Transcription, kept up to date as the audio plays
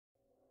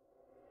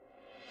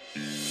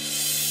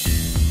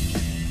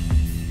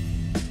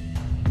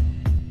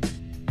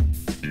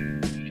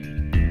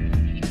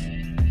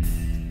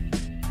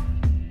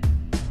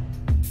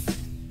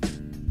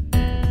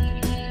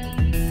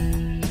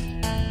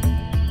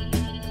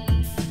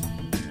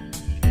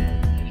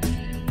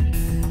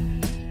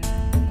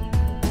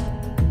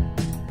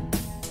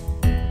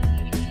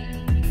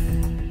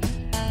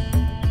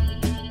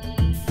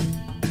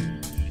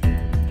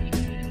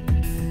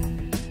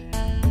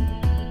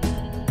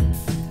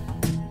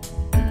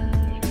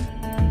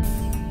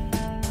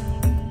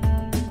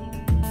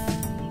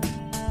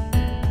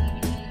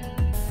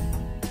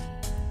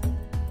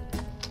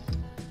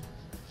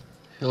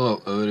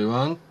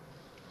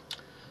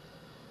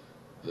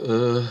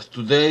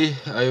Today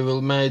I will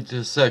make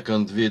a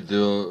second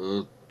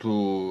video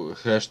to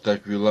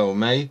hashtag we love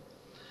May,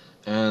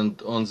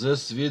 and on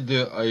this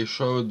video I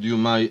showed you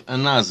my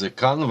another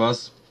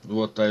canvas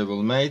what I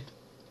will make,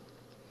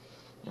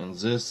 and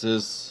this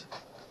is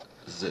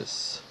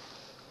this.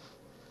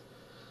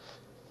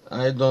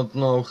 I don't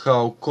know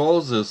how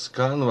call this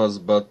canvas,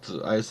 but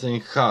I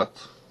think hot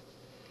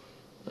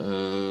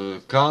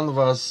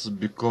canvas,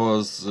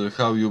 because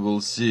how you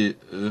will see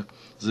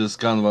this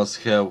canvas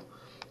have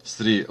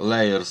 3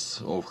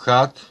 layers of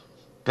hot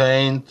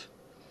paint,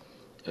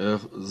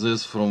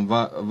 this from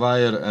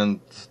wire and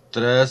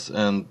trace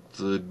and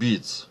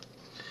beads,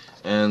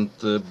 and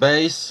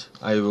base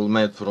I will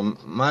make from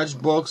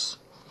matchbox,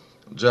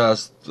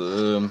 just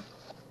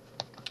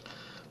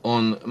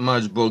on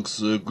matchbox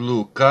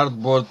glue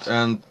cardboard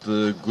and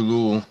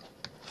glue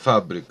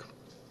fabric,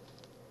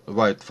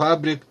 white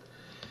fabric,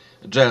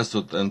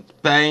 gesso and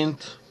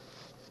paint,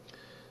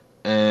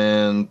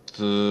 and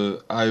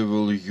I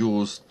will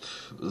use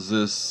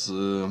this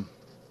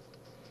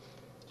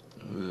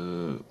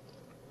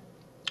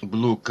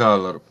blue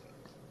color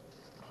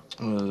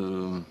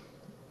to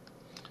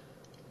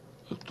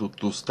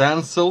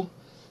stencil.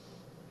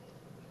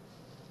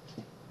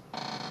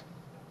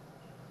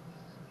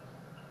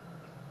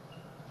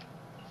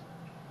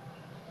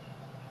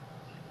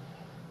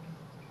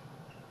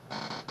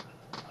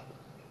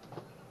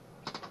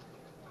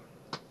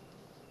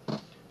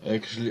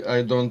 Actually,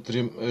 I don't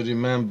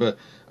remember.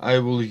 I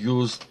will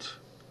use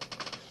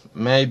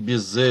maybe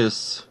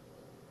this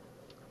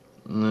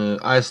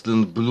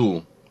Iceland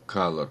blue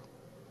color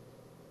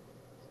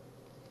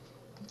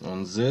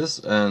on this,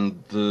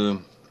 and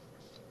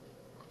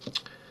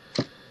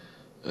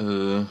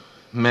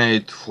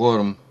made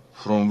form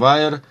from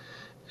wire,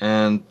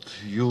 and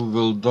you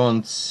will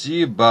don't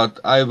see, but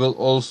I will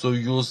also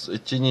use a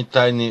teeny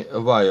tiny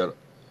wire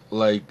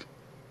like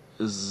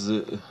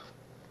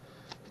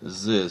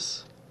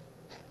this.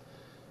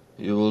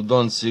 You will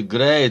don't see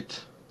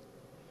great,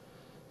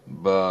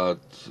 but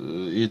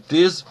it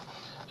is.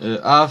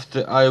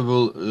 After I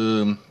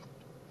will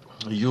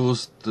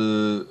use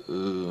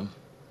the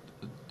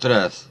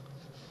trace.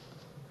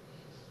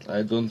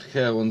 I don't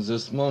have on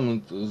this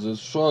moment this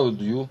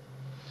showed you,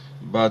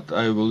 but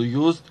I will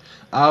use.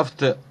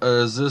 After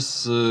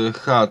this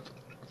hat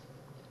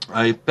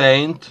I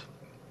paint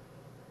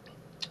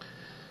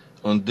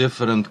on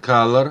different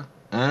color,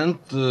 and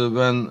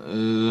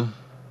when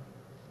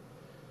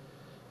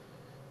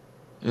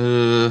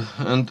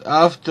and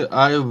after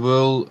I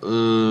will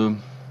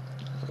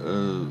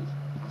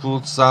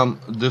put some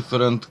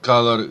different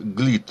color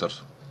glitter,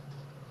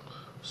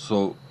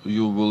 so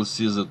you will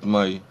see that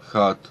my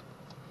hat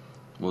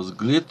was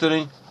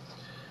glittering.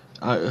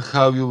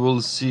 How you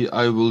will see,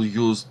 I will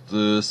use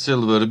the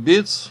silver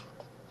beads,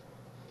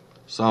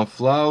 some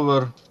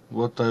flower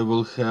what I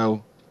will have,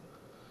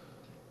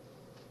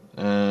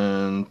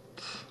 and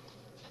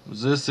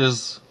this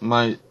is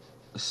my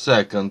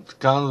second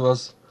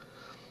canvas.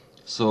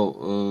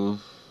 So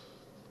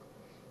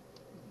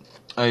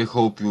I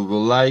hope you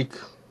will like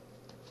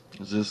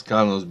this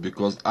canvas,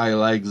 because I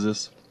like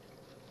this.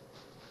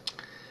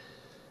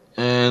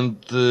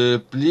 And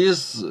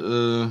please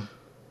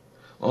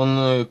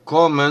on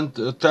comment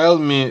tell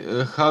me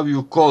how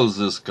you call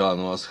this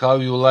canvas, how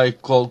you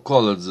like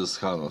call it this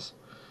canvas.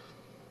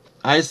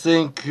 I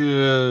think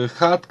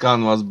hot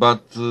canvas,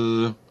 but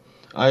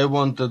I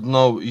wanted to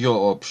know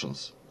your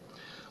options.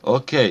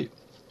 Okay,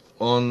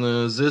 on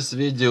this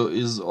video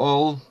is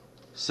all.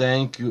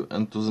 Thank you,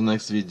 and to the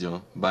next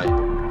video. Bye.